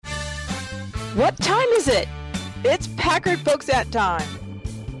What time is it? It's Packard Folks at time.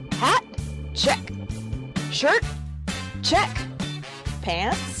 Hat? Check. Shirt? Check.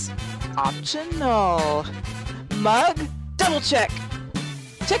 Pants? Optional. Mug? Double check.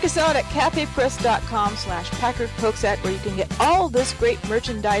 Check us out at cafepress.com/PackardFolksat where you can get all this great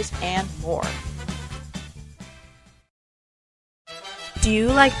merchandise and more. Do you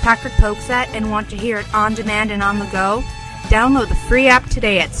like Packard Folksat and want to hear it on demand and on the go? Download the free app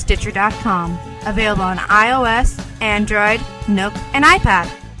today at Stitcher.com. Available on iOS, Android, Nook, and iPad.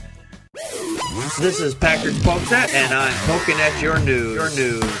 This is Packard Folksat, and I'm poking at your news.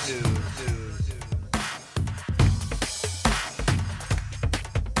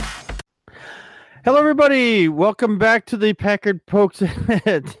 Hello, everybody. Welcome back to the Packard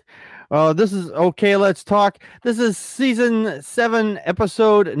Folksat. This is Okay, Let's Talk. This is Season 7,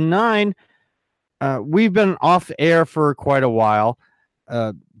 Episode 9. We've been off air for quite a while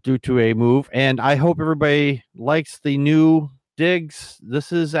due to a move, and I hope everybody likes the new digs.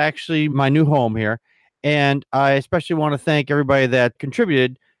 This is actually my new home here, and I especially want to thank everybody that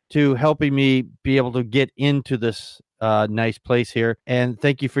contributed to helping me be able to get into this nice place here. And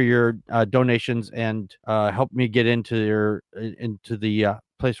thank you for your donations and help me get into the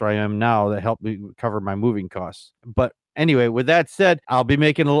place where I am now that helped me cover my moving costs. But anyway, with that said, I'll be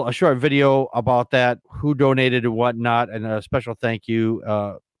making a short video about that, who donated and whatnot, and a special thank you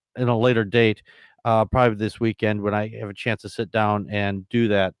in a later date, probably this weekend when I have a chance to sit down and do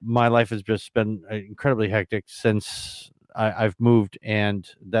that. My life has just been incredibly hectic since I've moved, and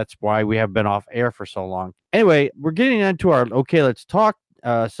that's why we have been off air for so long. Anyway, we're getting into our Okay, Let's Talk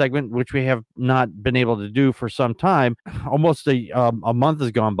segment, which we have not been able to do for some time. Almost a month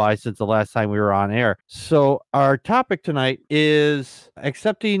has gone by since the last time we were on air. So our topic tonight is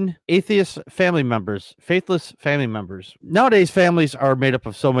accepting atheist family members, faithless family members. Nowadays, families are made up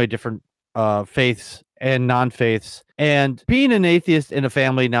of so many different faiths and non-faiths, and being an atheist in a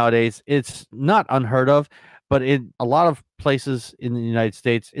family nowadays, it's not unheard of. But in a lot of places in the United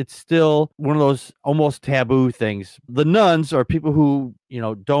States, it's still one of those almost taboo things. The nuns, or people who,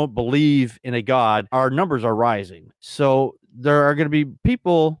 don't believe in a God, our numbers are rising. So there are going to be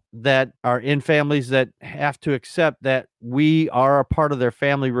people that are in families that have to accept that we are a part of their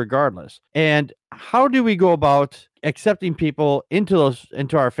family regardless. And how do we go about accepting people into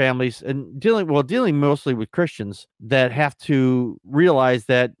our families and dealing mostly with Christians that have to realize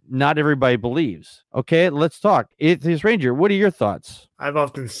that not everybody believes? Okay, let's talk. Atheist Ranger, what are your thoughts? I've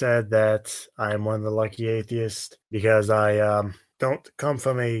often said that I am one of the lucky atheists because I don't come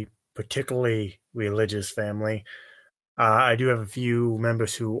from a particularly religious family. I do have a few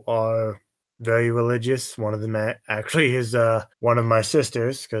members who are very religious. One of them actually is one of my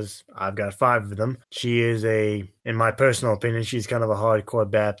sisters, because I've got 5 of them. She is in my personal opinion, she's kind of a hardcore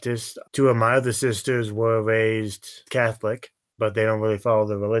Baptist. 2 of my other sisters were raised Catholic, but they don't really follow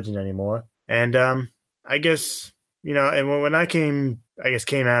the religion anymore. And I guess, and when I came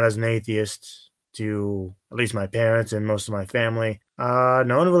out as an atheist to at least my parents and most of my family, no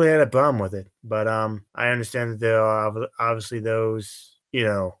one really had a problem with it. But I understand that there are obviously those,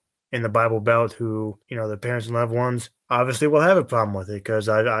 in the Bible Belt who, their parents and loved ones obviously will have a problem with it, because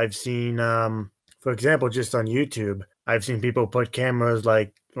I've seen, for example, just on YouTube, I've seen people put cameras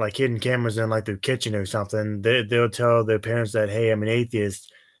like hidden cameras in like their kitchen or something. They'll tell their parents that, hey, I'm an atheist,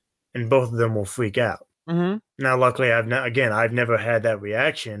 and both of them will freak out. Mm-hmm. Now, luckily, I've never had that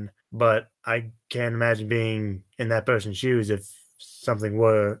reaction, but I can't imagine being in that person's shoes if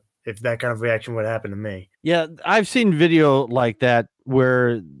that kind of reaction would happen to me. Yeah, I've seen video like that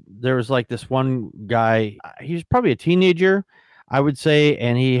where there was like this one guy, he was probably a teenager, I would say,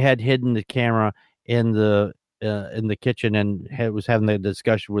 and he had hidden the camera in the kitchen and was having the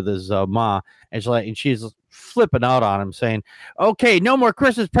discussion with his ma, and she's flipping out on him, saying, "Okay, no more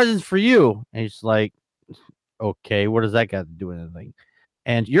Christmas presents for you." And he's like, "Okay, what does that got to do with anything?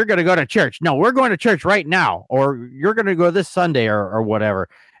 And you're going to go to church. No, we're going to church right now, or you're going to go this Sunday or whatever."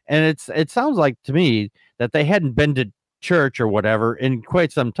 And it sounds like to me that they hadn't been to church or whatever in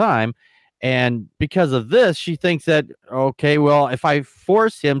quite some time. And because of this, she thinks that, okay, well, if I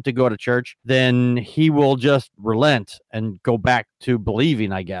force him to go to church, then he will just relent and go back to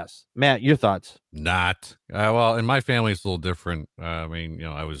believing, I guess. Matt, your thoughts? Not. Well, in my family, it's a little different. I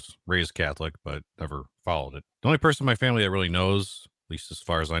was raised Catholic, but never followed it. The only person in my family that really knows, at least as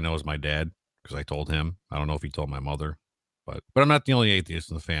far as I know, is my dad, because I told him. I don't know if he told my mother. But I'm not the only atheist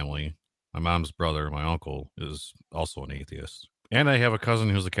in the family. My mom's brother, my uncle, is also an atheist. And I have a cousin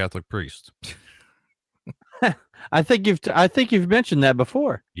who's a Catholic priest. I think you've mentioned that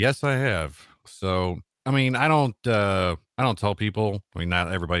before. Yes, I have. So, I don't I don't tell people. I mean,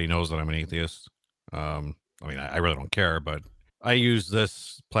 not everybody knows that I'm an atheist. I mean, I really don't care, but I use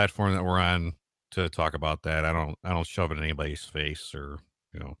this platform that we're on to talk about that. I don't shove it in anybody's face or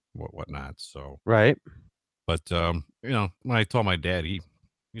whatnot. So, Right. but when I told my dad,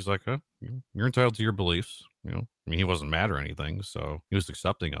 he's like, "Huh, you're entitled to your beliefs." I mean, he wasn't mad or anything, so he was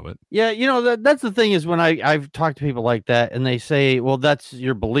accepting of it. Yeah, that's the thing is when I've talked to people like that and they say, "Well, that's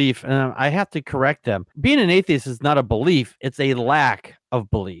your belief," and I have to correct them. Being an atheist is not a belief; it's a lack of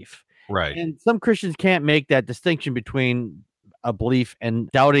belief. Right. And some Christians can't make that distinction between a belief and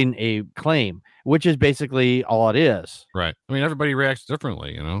doubting a claim, which is basically all it is. Right. I mean, everybody reacts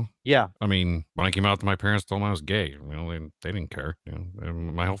differently, Yeah. I mean, when I came out to my parents, told them I was gay. They didn't care.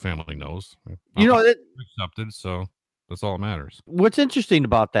 And my whole family knows. I'm accepted, so that's all that matters. What's interesting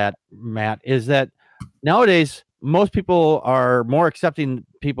about that, Matt, is that nowadays most people are more accepting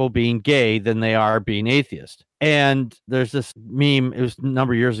people being gay than they are being atheist. And there's this meme, it was a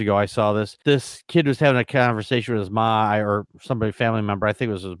number of years ago, I saw this. This kid was having a conversation with his mom or somebody, family member, I think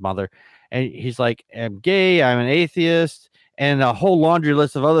it was his mother. And he's like, I'm gay, I'm an atheist, and a whole laundry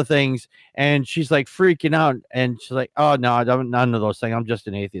list of other things. And she's like freaking out. And she's like, oh, no, I don't, none of those things. I'm just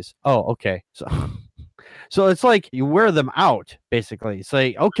an atheist. Oh, okay. So it's like you wear them out, basically.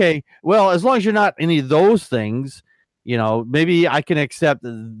 Say, okay, well, as long as you're not any of those things, maybe I can accept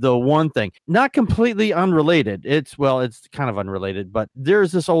the one thing. Not completely unrelated. It's kind of unrelated, but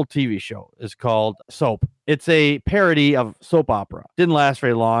there's this old TV show. It's called Soap. It's a parody of soap opera. Didn't last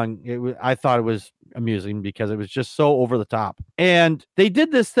very long. I thought it was amusing because it was just so over the top. And they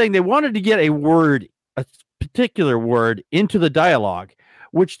did this thing. They wanted to get a particular word into the dialogue,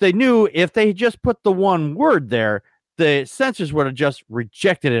 which they knew if they just put the one word there, the censors would have just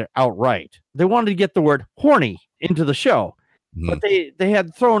rejected it outright. They wanted to get the word horny into the show, but they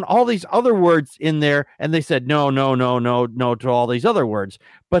had thrown all these other words in there, and they said no to all these other words,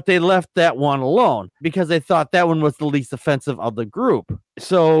 but they left that one alone because they thought that one was the least offensive of the group.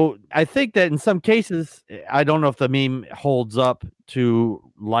 So I think that in some cases, I don't know if the meme holds up to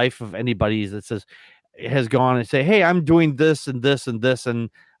life of anybody that says, has gone and say, hey, I'm doing this and this and this, and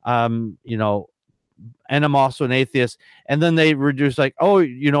and I'm also an atheist. And then they reduce like, oh,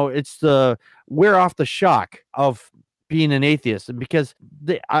 it's the wear off the shock of being an atheist. And because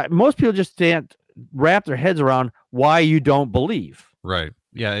most people just can't wrap their heads around why you don't believe. Right.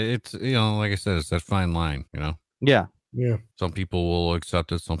 Yeah. It's, like I said, it's that fine line, Yeah. Yeah. Some people will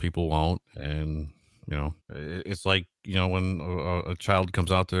accept it. Some people won't. And, it's like, when a child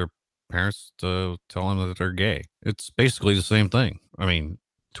comes out to their parents to tell them that they're gay, it's basically the same thing. I mean,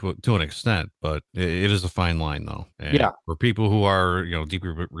 to an extent, but it is a fine line though. And yeah. For people who are,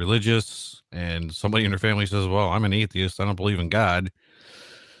 deeply religious, and somebody in their family says, well, I'm an atheist, I don't believe in God,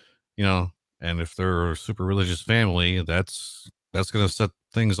 and if they're a super religious family, that's going to set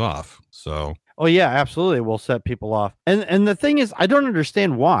things off. So. Oh yeah, absolutely. It will set people off. And the thing is, I don't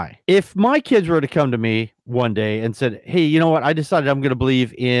understand why. If my kids were to come to me one day and said, hey, you know what? I decided I'm going to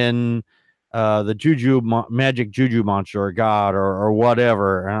believe in the magic juju monster or God or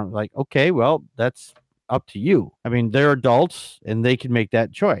whatever. And I'm like, okay, well, that's up to you. I mean, they're adults and they can make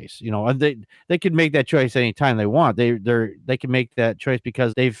that choice, and they can make that choice anytime they want. They can make that choice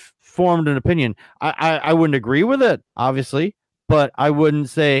because they've formed an opinion. I wouldn't agree with it, obviously, but I wouldn't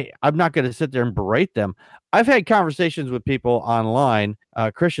say, I'm not going to sit there and berate them. I've had conversations with people online,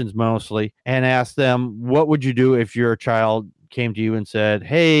 Christians mostly, and asked them, what would you do if your child came to you and said,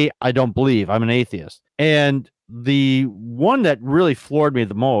 hey, I don't believe, I'm an atheist? And the one that really floored me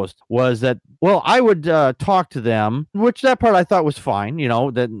the most was that, well, I would talk to them, which that part I thought was fine,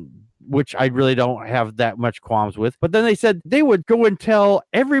 which I really don't have that much qualms with. But then they said they would go and tell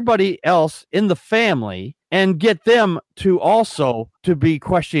everybody else in the family and get them to also to be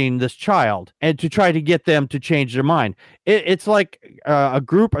questioning this child and to try to get them to change their mind. It's like a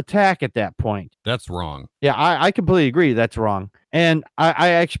group attack at that point. That's wrong. Yeah, I completely agree. That's wrong. And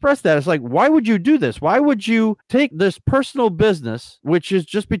I expressed that. It's like, why would you do this? Why would you take this personal business, which is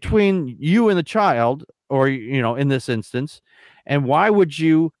just between you and the child, or, in this instance, and why would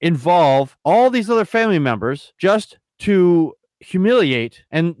you involve all these other family members just to humiliate?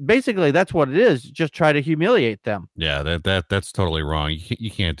 And basically that's what it is, just try to humiliate them. Yeah, that's totally wrong.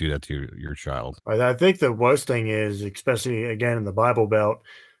 You can't do that to your child. I think the worst thing is, especially again in the Bible Belt,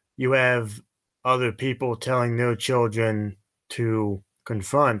 you have other people telling their children to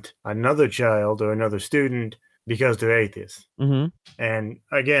confront another child or another student because they're atheists. Mm-hmm. And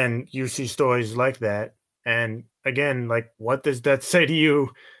again, you see stories like that. And again, like, what does that say to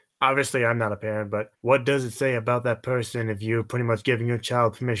you? Obviously, I'm not a parent, but what does it say about that person if you're pretty much giving your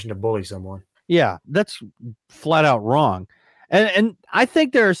child permission to bully someone? Yeah, that's flat out wrong. And I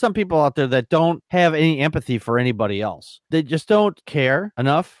think there are some people out there that don't have any empathy for anybody else. They just don't care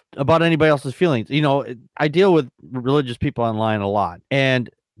enough about anybody else's feelings. You know, I deal with religious people online a lot, and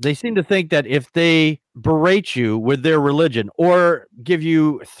they seem to think that if they berate you with their religion or give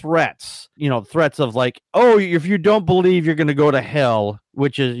you threats, threats of like, oh, if you don't believe, you're going to go to hell,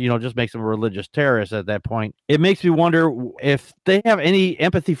 which is, just makes them a religious terrorist at that point. It makes me wonder if they have any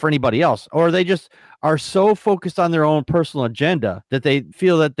empathy for anybody else, or they just are so focused on their own personal agenda that they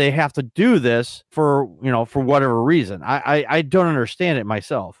feel that they have to do this for whatever reason. I don't understand it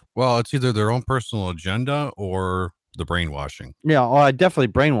myself. Well, it's either their own personal agenda or the brainwashing. Yeah, definitely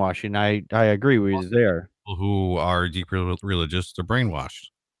brainwashing. I agree with you there. People who are deeply religious, they're brainwashed.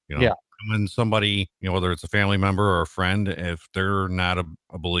 Yeah. When somebody, whether it's a family member or a friend, if they're not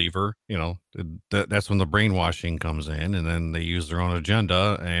a believer, that's when the brainwashing comes in, and then they use their own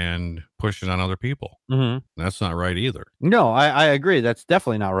agenda and push it on other people. Mm-hmm. That's not right either. No, I agree. That's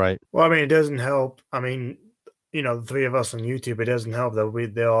definitely not right. Well, I mean, it doesn't help. I mean, the three of us on YouTube, it doesn't help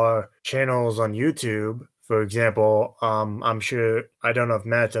that there are channels on YouTube. For example, I'm sure, I don't know if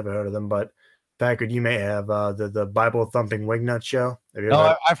Matt's ever heard of them, but Packard, you may have the Bible Thumping Wingnut Show.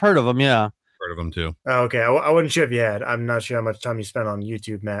 I've heard of them, yeah. Heard of them too. Okay, I wasn't sure if you had. I'm not sure how much time you spent on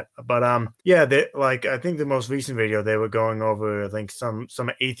YouTube, Matt. But yeah, I think the most recent video they were going over, I think some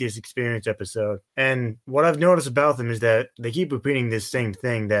atheist experience episode. And what I've noticed about them is that they keep repeating this same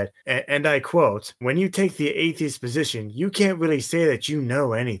thing that, and I quote, "When you take the atheist position, you can't really say that you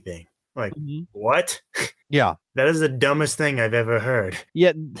know anything." Like, what? Yeah. That is the dumbest thing I've ever heard.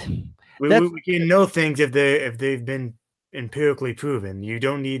 Yeah. We can know things if they've been empirically proven. You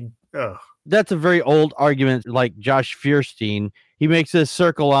don't need... That's a very old argument, like Josh Fierstein. He makes this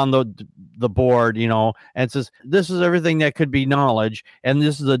circle on the board, and says, this is everything that could be knowledge, and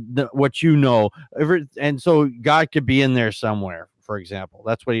this is what you know. And so God could be in there somewhere, for example.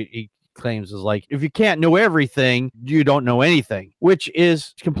 That's what he claims is like, if you can't know everything, you don't know anything, which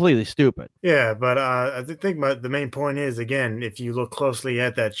is completely stupid. Yeah, but I think the main point is, again, if you look closely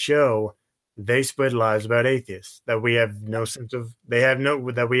at that show, they spread lies about atheists, that we have no sense of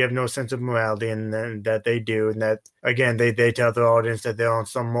morality, and that they do, and that, again, they tell their audience that they're on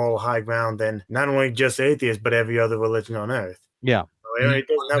some moral high ground than not only just atheists but every other religion on earth. Yeah. So it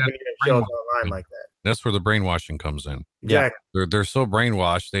doesn't help when you have shows online like that. That's where the brainwashing comes in. Exactly. Yeah. They're so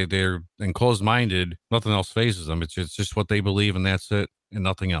brainwashed, they're closed-minded, nothing else phases them. It's just what they believe, and that's it, and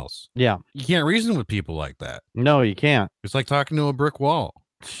nothing else. Yeah. You can't reason with people like that. No, you can't. It's like talking to a brick wall.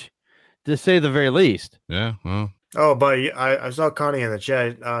 To say the very least. Yeah, well. Oh, but I saw Connie in the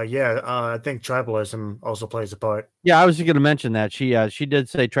chat. I think tribalism also plays a part. Yeah, I was just going to mention that. She did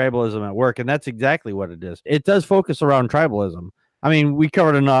say tribalism at work, and that's exactly what it is. It does focus around tribalism. I mean, we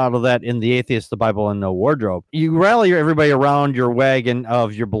covered a lot of that in The Atheist, the Bible, and No Wardrobe. You rally everybody around your wagon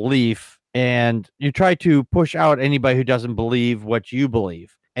of your belief, and you try to push out anybody who doesn't believe what you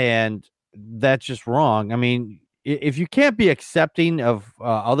believe. And that's just wrong. I mean, if you can't be accepting of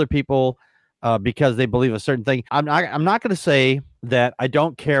other people because they believe a certain thing, I'm not going to say that I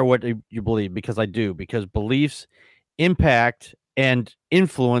don't care what you believe, because I do, because beliefs impact and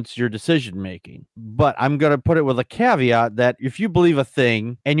influence your decision making. But I'm going to put it with a caveat that if you believe a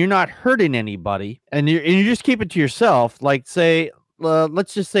thing and you're not hurting anybody, and you just keep it to yourself, like say,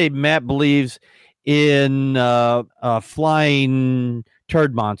 let's just say Matt believes in flying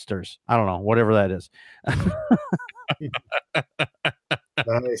turd monsters. I don't know, whatever that is.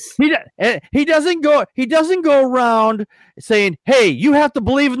 Nice. He doesn't go around saying, hey, you have to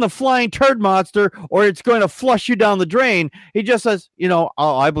believe in the flying turd monster or it's going to flush you down the drain. He just says,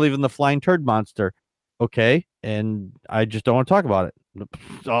 I believe in the flying turd monster. Okay. And I just don't want to talk about it.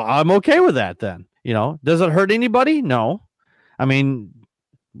 So I'm okay with that then. Does it hurt anybody? No. I mean,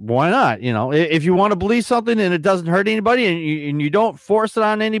 why not? If you want to believe something and it doesn't hurt anybody and you don't force it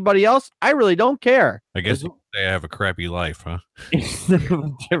on anybody else, I really don't care. I guess they have a crappy life, huh?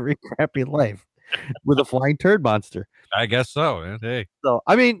 Very crappy life with a flying turd monster. I guess so. Man. Hey. So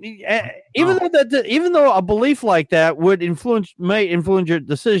I mean, even though a belief like that may influence your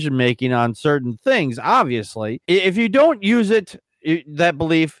decision making on certain things, obviously, if you don't use that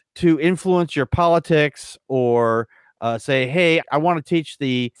belief to influence your politics or say, hey, I want to teach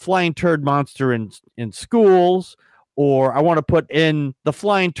the flying turd monster in schools, or I want to put in the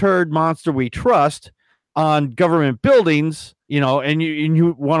flying turd monster we trust on government buildings, and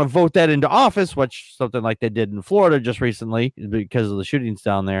you want to vote that into office, which something like they did in Florida just recently because of the shootings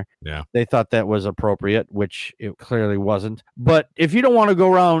down there. Yeah. They thought that was appropriate, which it clearly wasn't. But if you don't want to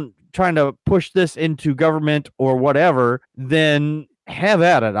go around trying to push this into government or whatever, then have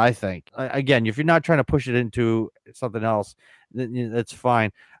at it. I think again, if you're not trying to push it into something else, then that's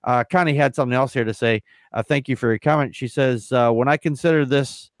fine. Connie had something else here to say. Thank you for your comment. She says, when I consider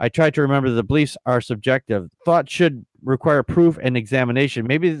this, I try to remember the beliefs are subjective. Thought should require proof and examination.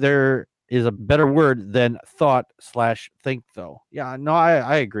 Maybe there is a better word than thought/think, though. Yeah, no,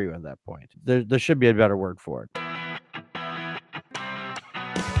 I agree with that point. There should be a better word for it.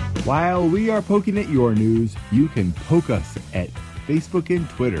 While we are poking at your news, you can poke us at Facebook and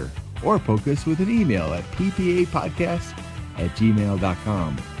Twitter, or poke us with an email at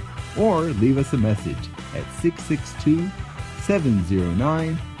ppapodcast@gmail.com, or leave us a message at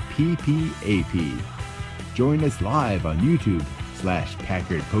 662-709-PPAP. Join us live on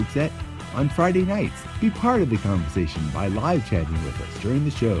YouTube/Packard Pokesat on Friday nights. Be part of the conversation by live chatting with us during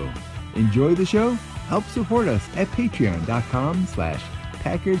the show. Enjoy the show? Help support us at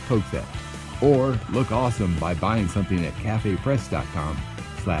patreon.com/Packard Pokesat, or look awesome by buying something at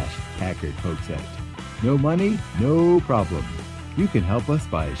cafepress.com/Packard Pokesat. No money, no problem. You can help us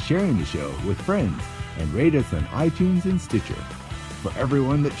by sharing the show with friends and rate us on iTunes and Stitcher. For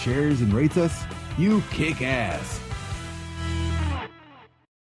everyone that shares and rates us, you kick ass.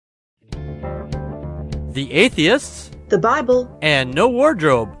 The Atheists, The Bible. and No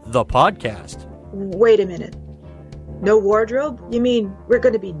Wardrobe, the podcast. Wait a minute. No wardrobe? You mean we're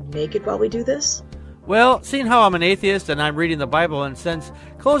going to be naked while we do this? Well, seeing how I'm an atheist and I'm reading the Bible, and since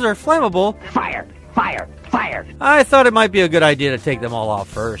clothes are flammable, Fire! I thought it might be a good idea to take them all off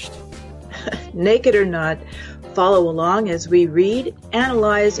first. Naked or not, follow along as we read,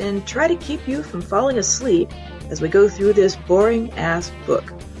 analyze, and try to keep you from falling asleep as we go through this boring-ass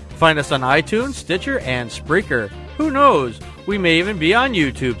book. Find us on iTunes, Stitcher, and Spreaker. Who knows? We may even be on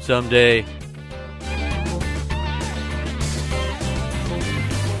YouTube someday.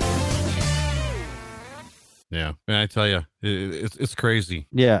 Yeah, and I tell you, it's crazy.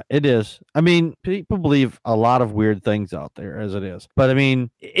 Yeah, it is. I mean, people believe a lot of weird things out there as it is. But I mean,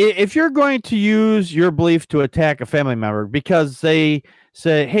 if you're going to use your belief to attack a family member because they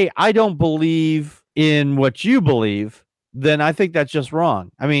say, hey, I don't believe in what you believe, then I think that's just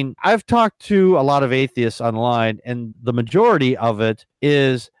wrong. I mean, I've talked to a lot of atheists online, and the majority of it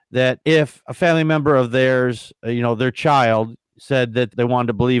is that if a family member of theirs, their child, said that they wanted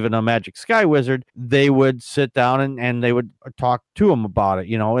to believe in a magic sky wizard, they would sit down and they would talk to them about it,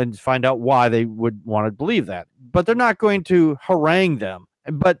 and find out why they would want to believe that. But they're not going to harangue them.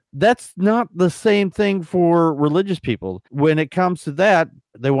 But that's not the same thing for religious people. When it comes to that,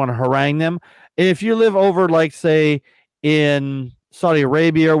 they want to harangue them. If you live over, like, say, in Saudi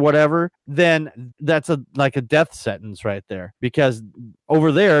Arabia or whatever, then that's like a death sentence right there, because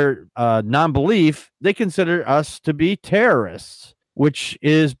over there, non-belief, they consider us to be terrorists, which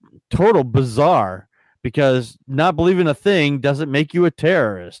is total bizarre, because not believing a thing doesn't make you a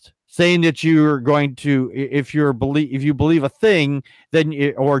terrorist. Saying that you're going to, if you believe a thing,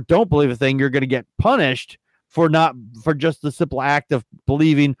 then or don't believe a thing, you're going to get punished for just the simple act of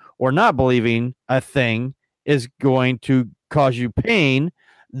believing or not believing a thing is going to cause you pain,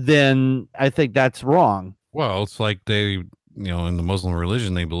 then I think that's wrong. Well, it's like they, in the Muslim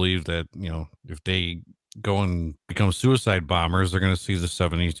religion, they believe that, if they go and become suicide bombers, they're going to see the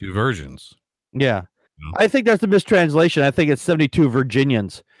 72 virgins. Yeah. I think that's a mistranslation. I think it's 72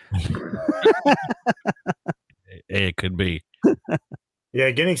 Virginians. It could be. Yeah,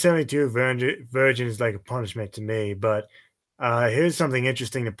 getting 72 virgins is like a punishment to me. But here's something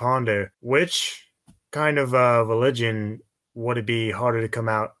interesting to ponder. Which kind of religion would it be harder to come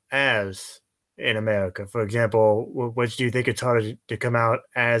out as in America? For example, which do you think it's harder to come out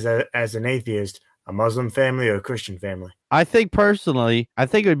as an atheist, a Muslim family or a Christian family? I think personally,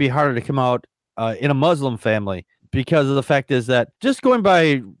 it would be harder to come out in a Muslim family, because of the fact is that, just going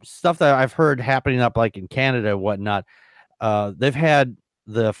by stuff that I've heard happening up like in Canada and whatnot, they've had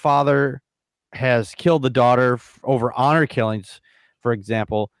the father has killed the daughter over honor killings, for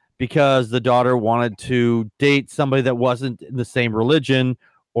example, because the daughter wanted to date somebody that wasn't in the same religion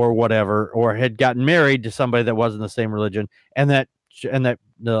or whatever, or had gotten married to somebody that wasn't the same religion, and that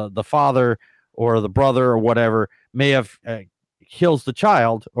the father or the brother or whatever may have kills the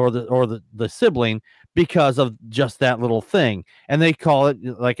child or the sibling because of just that little thing. And they call it,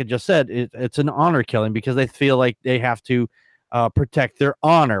 like I just said, it's an honor killing, because they feel like they have to protect their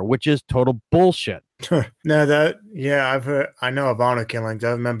honor, which is total bullshit. No, I know of honor killings.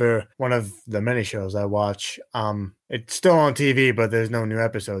 I remember one of the many shows I watch. It's still on TV, but there's no new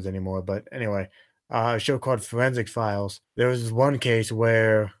episodes anymore. But anyway, a show called Forensic Files. There was one case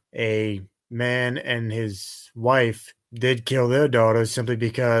where a man and his wife did kill their daughter simply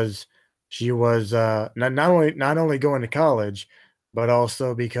because she was not only going to college, but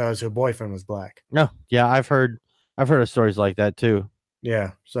also because her boyfriend was black. No, yeah, I've heard of stories like that too.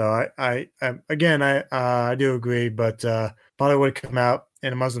 Yeah, so I do agree, but probably would come out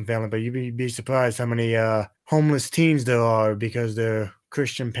in a Muslim family, but you'd be surprised how many homeless teens there are because their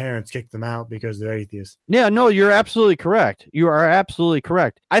Christian parents kicked them out because they're atheists. Yeah, no, you're absolutely correct. You are absolutely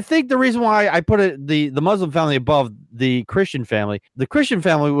correct. I think the reason why I put it the Muslim family above the Christian family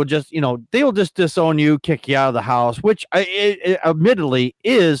will just, they will just disown you, kick you out of the house, which it admittedly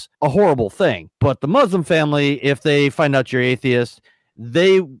is a horrible thing. But the Muslim family, if they find out you're atheist,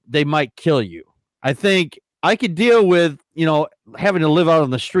 they might kill you. I think I could deal with, having to live out on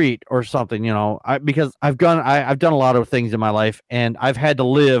the street or something, because I've done a lot of things in my life, and I've had to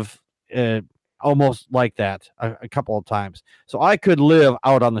live almost like that a couple of times. So I could live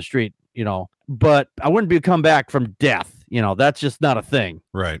out on the street, but I wouldn't come back from death. That's just not a thing.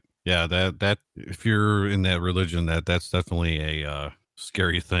 Right. Yeah. That if you're in that religion, that's definitely a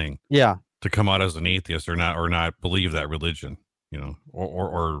scary thing. Yeah. To come out as an atheist or not believe that religion.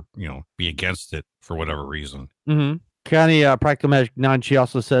 Or be against it for whatever reason. Mm-hmm. Connie, Practical Magic 9, she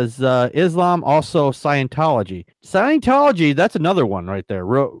also says Islam, also Scientology. Scientology, that's another one right there.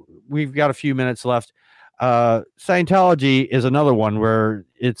 We've got a few minutes left. Scientology is another one where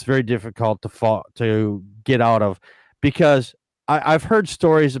it's very difficult to get out of, because I've heard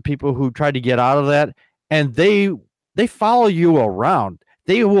stories of people who tried to get out of that, and they follow you around.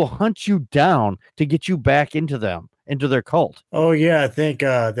 They will hunt you down to get you back into their cult. Oh yeah, I think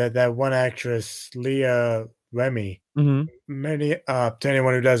that one actress, Leah Remini. Mm-hmm. To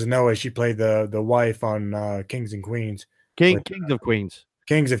anyone who doesn't know it, she played the wife on Kings and Queens. Kings of Queens.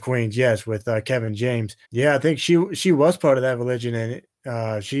 Kings of Queens, yes, with Kevin James. Yeah, I think she was part of that religion, and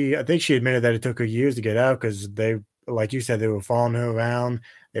I think she admitted that it took her years to get out because they, like you said, they were following her around,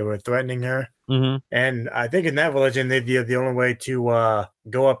 they were threatening her. Mm-hmm. And I think in that religion, the only way to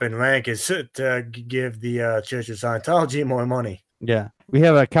go up in rank is to give the Church of Scientology more money. Yeah. We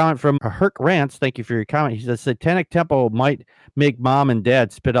have a comment from Herc Rants. Thank you for your comment. He says Satanic Temple might make mom and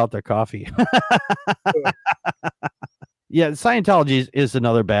dad spit out their coffee. Yeah, Scientology is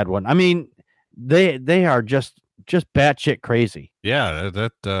another bad one. I mean, they are just batshit crazy. Yeah,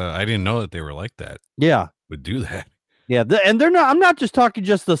 that I didn't know that they were like that. Yeah. Would do that. Yeah, and they're not. I'm not just talking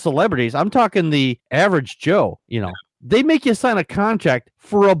just the celebrities. I'm talking the average Joe. They make you sign a contract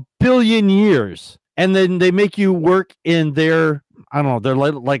for 1 billion years, and then they make you work in their, I don't know, they're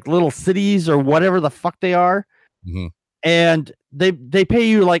like little cities or whatever the fuck they are, mm-hmm. and they pay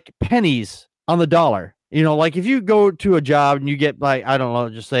you like pennies on the dollar. Like if you go to a job and you get like, I don't know,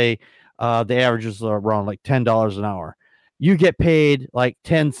 just say the average is around like $10 an hour. You get paid like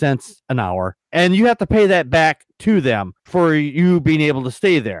 10 cents an hour, and you have to pay that back to them for you being able to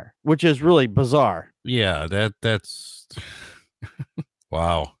stay there, which is really bizarre. Yeah, that's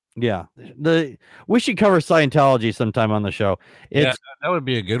wow. Yeah, we should cover Scientology sometime on the show. Yeah, that would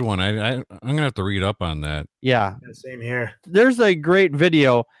be a good one. I'm gonna have to read up on that. Yeah, same here. There's a great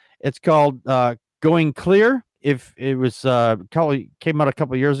video. It's called Going Clear. If it was came out a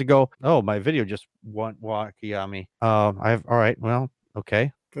couple years ago. Oh, my video just went wacky on me. All right. Well,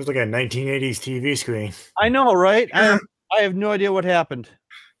 okay. It was like a 1980s TV screen. I know, right? I have no idea what happened.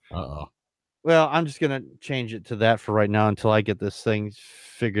 Uh-oh. Well, I'm just gonna change it to that for right now until I get this thing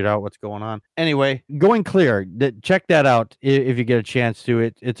figured out what's going on. Anyway, Going Clear. Check that out if you get a chance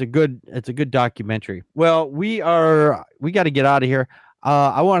to. It's a good documentary. Well, we got to get out of here.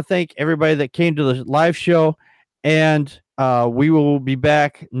 I want to thank everybody that came to the live show, and we will be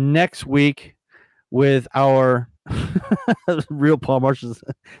back next week with our real Paul Marshall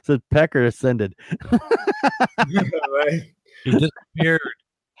says Pecker ascended. Right. He disappeared.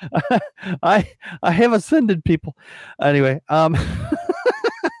 I have ascended, people. Anyway,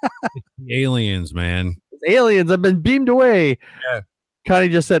 aliens, man. Aliens. I've been beamed away. Yeah. Connie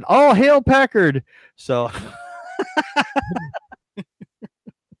just said, "Oh, hail Packard!" So.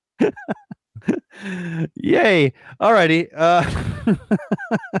 Yay! Alrighty.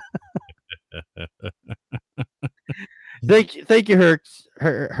 Thank you,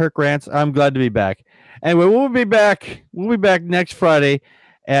 Herc Rants. I'm glad to be back. Anyway, we'll be back next Friday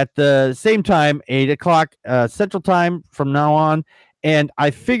at the same time, 8:00 Central Time from now on. And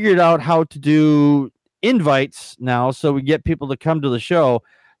I figured out how to do invites now, so we get people to come to the show.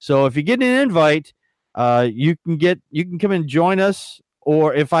 So if you get an invite, you can come and join us.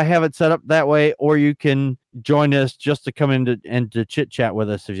 Or if I have it set up that way, or you can join us just to come in and to chit chat with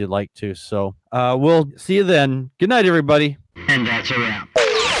us if you'd like to. So we'll see you then. Good night, everybody. And that's a wrap.